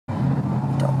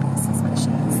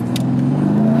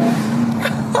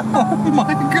Oh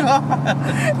my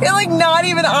god. You're like not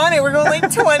even on it. We're going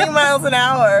like 20 miles an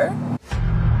hour.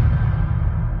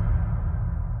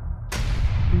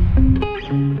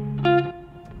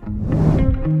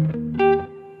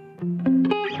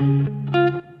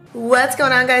 What's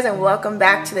going on, guys, and welcome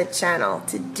back to the channel.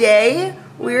 Today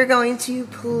we're going to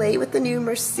play with the new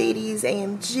Mercedes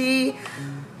AMG.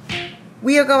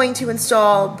 We are going to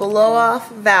install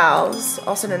blow-off valves,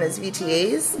 also known as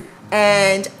VTAs.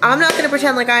 And I'm not going to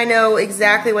pretend like I know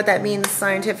exactly what that means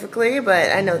scientifically,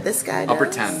 but I know this guy does.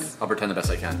 I'll pretend the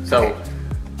best I can. So,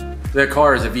 the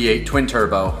car is a V8 twin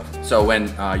turbo. So when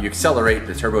you accelerate,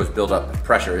 the turbos build up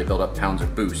pressure, they build up pounds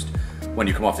of boost. When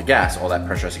you come off the gas, all that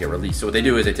pressure has to get released. So what they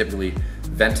do is they typically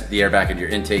vent the air back into your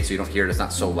intake so you don't hear it, it's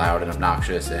not so loud and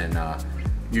obnoxious, and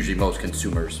usually most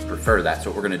consumers prefer that. So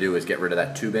what we're gonna do is get rid of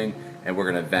that tubing, and we're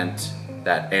gonna vent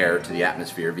that air to the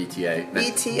atmosphere, VTA.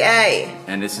 VTA.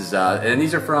 And this is, and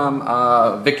these are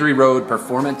from Victory Road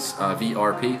Performance,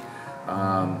 VRP.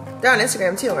 They're on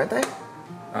Instagram too, aren't they?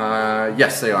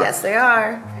 Yes, they are. Yes, they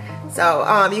are. So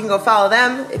you can go follow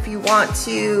them if you want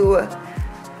to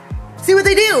see what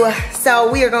they do.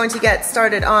 So we are going to get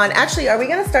started on, actually, are we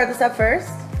gonna start this up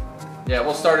first? Yeah,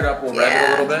 we'll start it up, we'll rev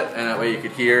it a little bit, and that way you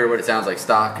could hear what it sounds like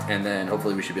stock, and then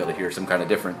hopefully we should be able to hear some kind of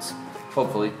difference.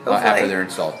 Hopefully. After they're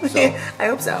installed. So, I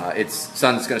hope so.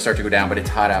 Sun's gonna start to go down, but it's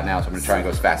hot out now, so I'm gonna try and go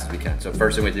as fast as we can. So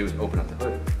first thing we do is open up the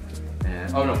hood.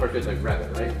 And, oh no, first we have to rev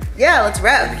it, right? Yeah, let's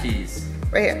rev. And the keys.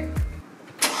 Right here.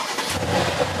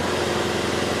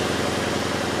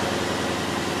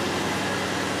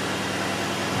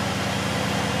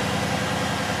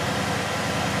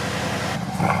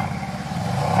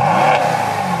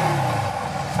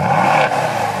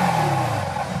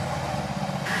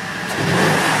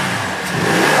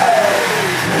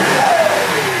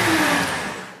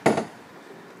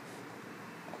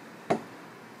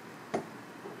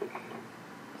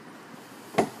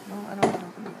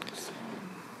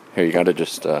 Here, you gotta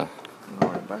just, you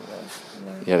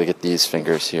gotta get these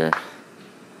fingers here.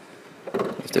 You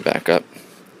have to back up.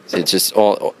 See, it's just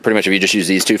all, pretty much if you just use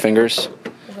these two fingers.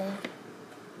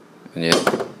 And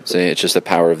yeah, see, it's just the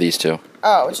power of these two.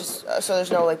 Oh, it's just, so there's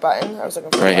no like button? I was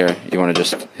looking for right here, you wanna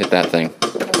just hit that thing.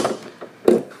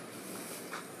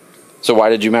 So why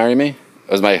did you marry me?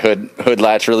 It was my hood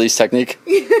latch release technique?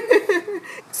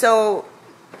 So,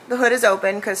 the hood is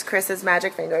open because Chris has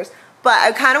magic fingers. But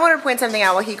I kind of want to point something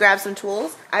out while he grabs some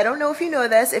tools. I don't know if you know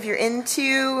this. If you're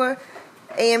into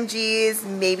AMGs,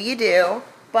 maybe you do.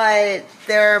 But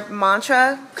their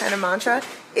mantra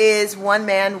is one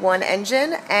man, one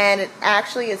engine. And it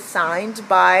actually is signed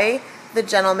by the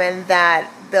gentleman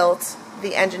that built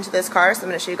the engine to this car. So I'm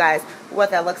going to show you guys what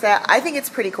that looks like. I think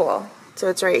it's pretty cool. So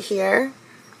it's right here.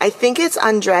 I think it's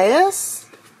Andreas.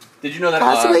 Did you know that?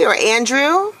 Possibly, or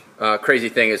Andrew. Crazy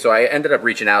thing is, so I ended up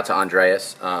reaching out to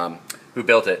Andreas, who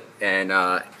built it,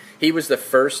 and he was the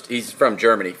first, he's from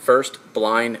Germany, first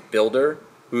blind builder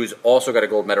who's also got a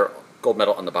gold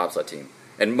medal on the bobsled team.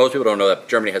 And most people don't know that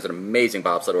Germany has an amazing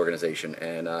bobsled organization,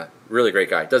 and really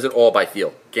great guy. Does it all by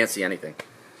feel. Can't see anything.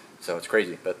 So it's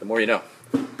crazy, but the more you know.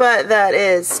 But that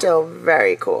is still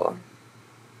very cool.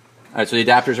 Alright, so the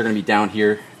adapters are going to be down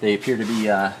here. They appear to be,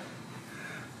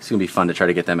 it's going to be fun to try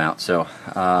to get them out, so,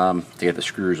 to get the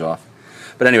screws off.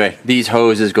 But anyway, these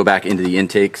hoses go back into the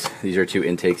intakes. These are two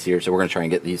intakes here, so we're going to try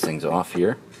and get these things off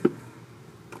here.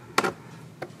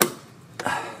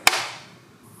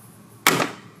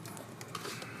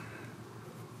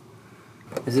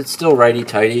 Is it still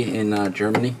righty-tighty in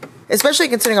Germany? Especially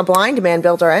considering a blind man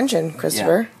built our engine,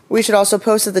 Christopher. Yeah. We should also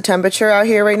post that the temperature out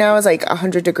here right now is like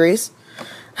 100 degrees.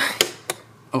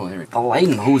 Oh, there we go. The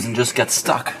Leinenhosen just got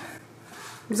stuck.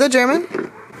 Is that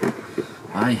German?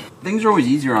 Aye. Things are always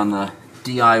easier on the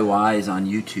DIYs on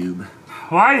YouTube.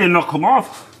 Why did it not come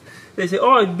off? They say,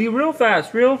 oh, it'd be real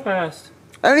fast, real fast.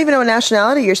 I don't even know what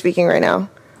nationality you're speaking right now.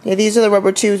 Yeah, these are the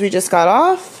rubber tubes we just got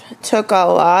off. It took a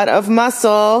lot of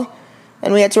muscle,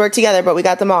 and we had to work together, but we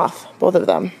got them off, both of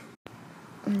them.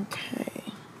 Okay.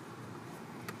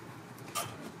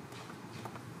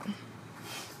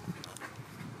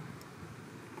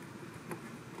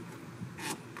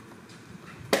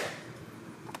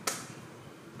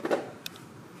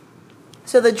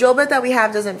 So the drill bit that we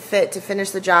have doesn't fit to finish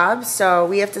the job, so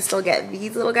we have to still get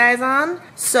these little guys on.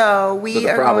 So we are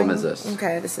going... the problem is this.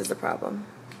 Okay, this is the problem.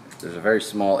 There's a very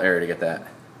small area to get that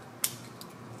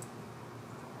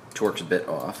Torx bit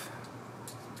off.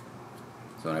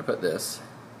 So when I put this...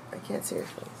 I can't see your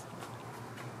face.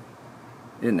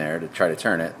 In there to try to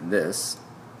turn it, this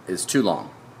is too long,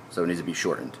 so it needs to be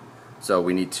shortened. So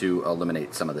we need to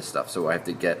eliminate some of this stuff. So I have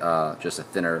to get just a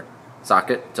thinner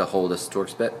socket to hold this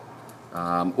Torx bit.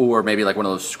 or maybe like one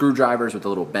of those screwdrivers with the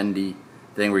little bendy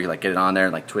thing where you like get it on there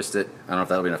and like twist it. I don't know if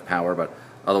that'll be enough power, but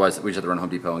otherwise we just have to run Home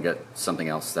Depot and get something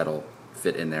else that'll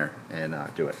fit in there and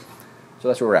do it. So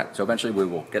that's where we're at. So eventually we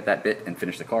will get that bit and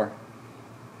finish the car.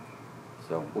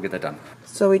 So we'll get that done.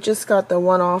 So we just got the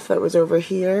one off that was over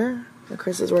here, and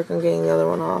Chris is working on getting the other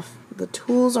one off. The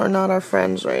tools are not our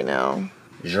friends right now.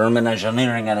 German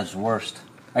engineering at its worst.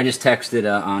 I just texted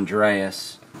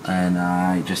Andreas, and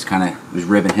I just kind of was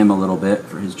ribbing him a little bit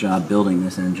for his job building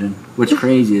this engine. What's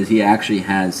crazy is he actually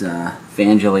has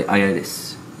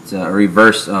phalangitis. It's a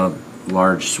reverse of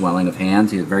large swelling of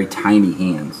hands. He has very tiny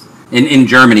hands. In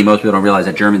Germany, most people don't realize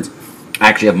that Germans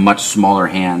actually have much smaller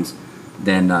hands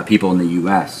than people in the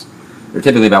U.S. They're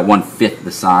typically about 1/5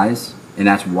 the size, and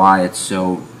that's why it's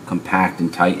so compact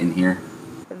and tight in here.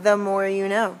 The more you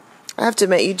know. I have to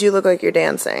admit, you do look like you're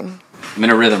dancing. I'm in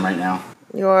a rhythm right now.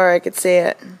 You are, I could see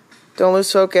it. Don't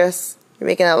lose focus. You're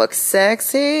making that look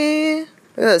sexy. Look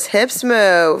at those hips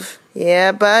move.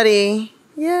 Yeah, buddy.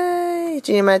 Yay.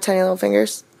 Do you need my tiny little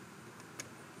fingers?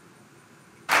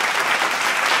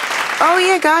 Oh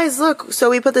yeah, guys, look. So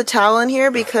we put the towel in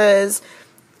here because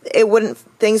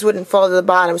things wouldn't fall to the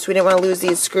bottom, so we didn't want to lose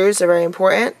these screws. They're very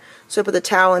important. So I put the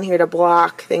towel in here to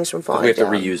block things from falling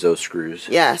down. We have to reuse those screws.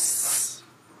 Yes.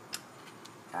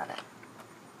 Got it.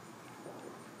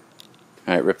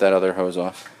 All right, rip that other hose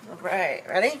off. All right,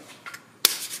 ready?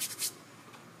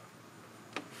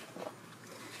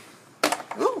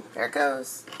 Ooh, there it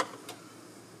goes.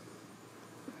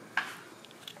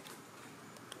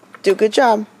 Do a good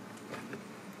job.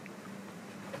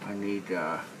 I need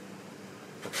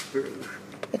screws.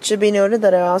 It should be noted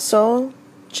that I also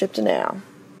chipped a nail.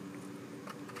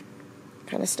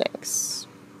 Kind of stinks.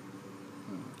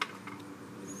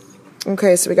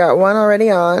 Okay, so we got one already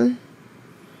on.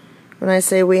 When I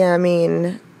say we, I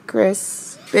mean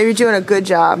Chris. Baby, you're doing a good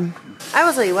job. I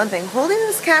will tell you one thing. Holding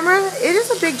this camera, it is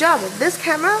a big job. This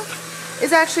camera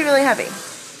is actually really heavy.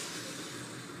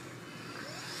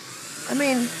 I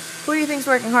mean, who do you think's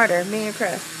working harder, me or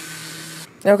Chris?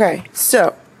 Okay,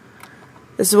 so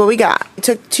this is what we got. We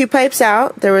took 2 pipes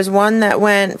out. There was one that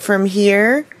went from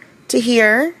here to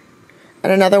here,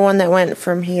 and another one that went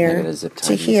from here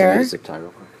to here. Zip tie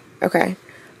real quick. Okay.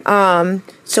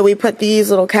 So we put these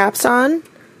little caps on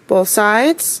both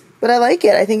sides, but I like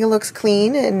it. I think it looks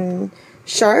clean and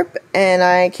sharp, and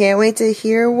I can't wait to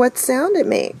hear what sound it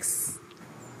makes.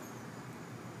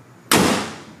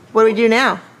 What do we do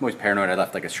now? I'm always paranoid I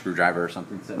left like a screwdriver or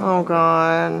something. Oh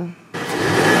God.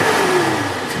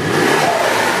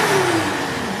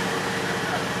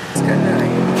 It's good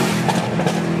night.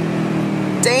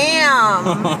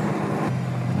 Damn.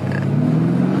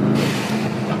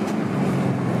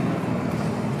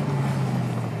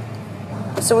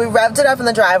 So we revved it up in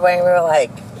the driveway and we were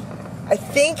like, I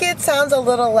think it sounds a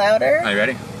little louder. Are you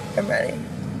ready? I'm ready.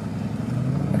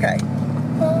 Okay.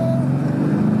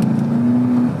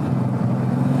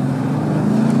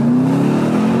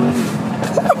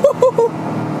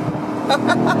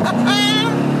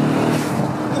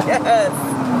 Yes.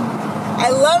 I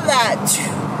love that.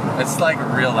 It's like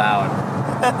real loud.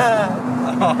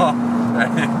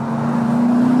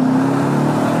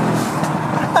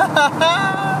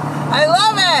 I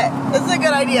love it. This is a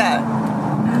good idea.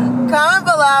 Comment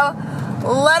below.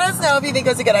 Let us know if you think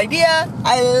it's a good idea.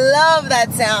 I love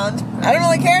that sound. I don't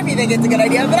really care if you think it's a good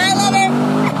idea, but I love it.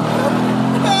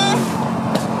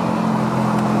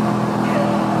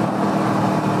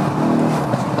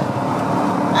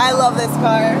 I love this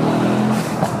car.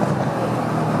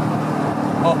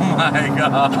 Oh my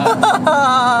God.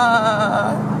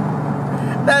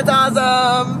 That's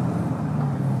awesome.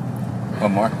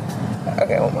 One more.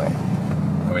 Okay, one more.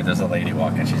 Oh wait, there's a lady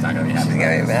walking. She's not gonna be happy. She's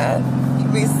gonna be mad.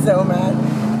 She'll be so mad.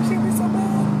 She'll be so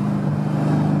mad.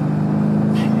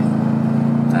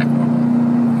 Act normal.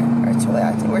 We're totally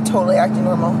acting. We're totally acting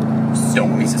normal.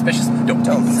 Don't be suspicious. Don't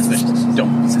be suspicious.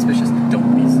 Don't be suspicious.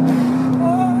 Don't be.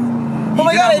 Oh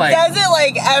my God! It does it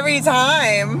like every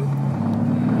time.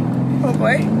 Oh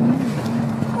boy.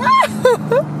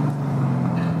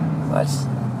 Watch.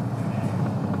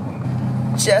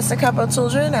 Just a couple of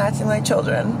children acting like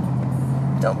children.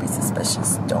 Don't be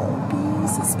suspicious. Don't be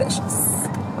suspicious.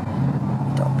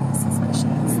 Don't be suspicious.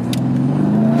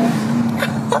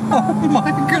 Oh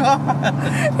my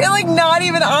God. You're like not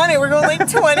even on it. We're going like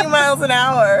 20 miles an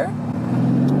hour.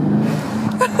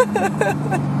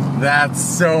 That's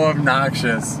so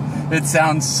obnoxious. It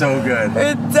sounds so good.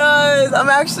 It does. I'm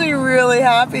actually really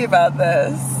happy about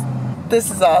this.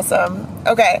 This is awesome.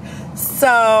 Okay,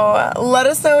 so let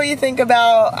us know what you think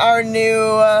about our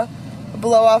new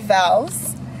blow-off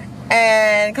valves.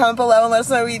 And comment below and let us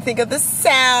know what you think of the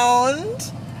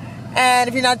sound. And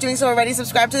if you're not doing so already,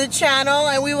 subscribe to the channel.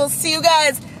 And we will see you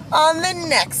guys on the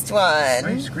next one. Why are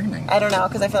you screaming? I don't know,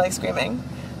 because I feel like screaming.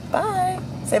 Bye.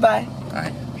 Say bye.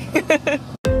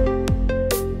 Bye.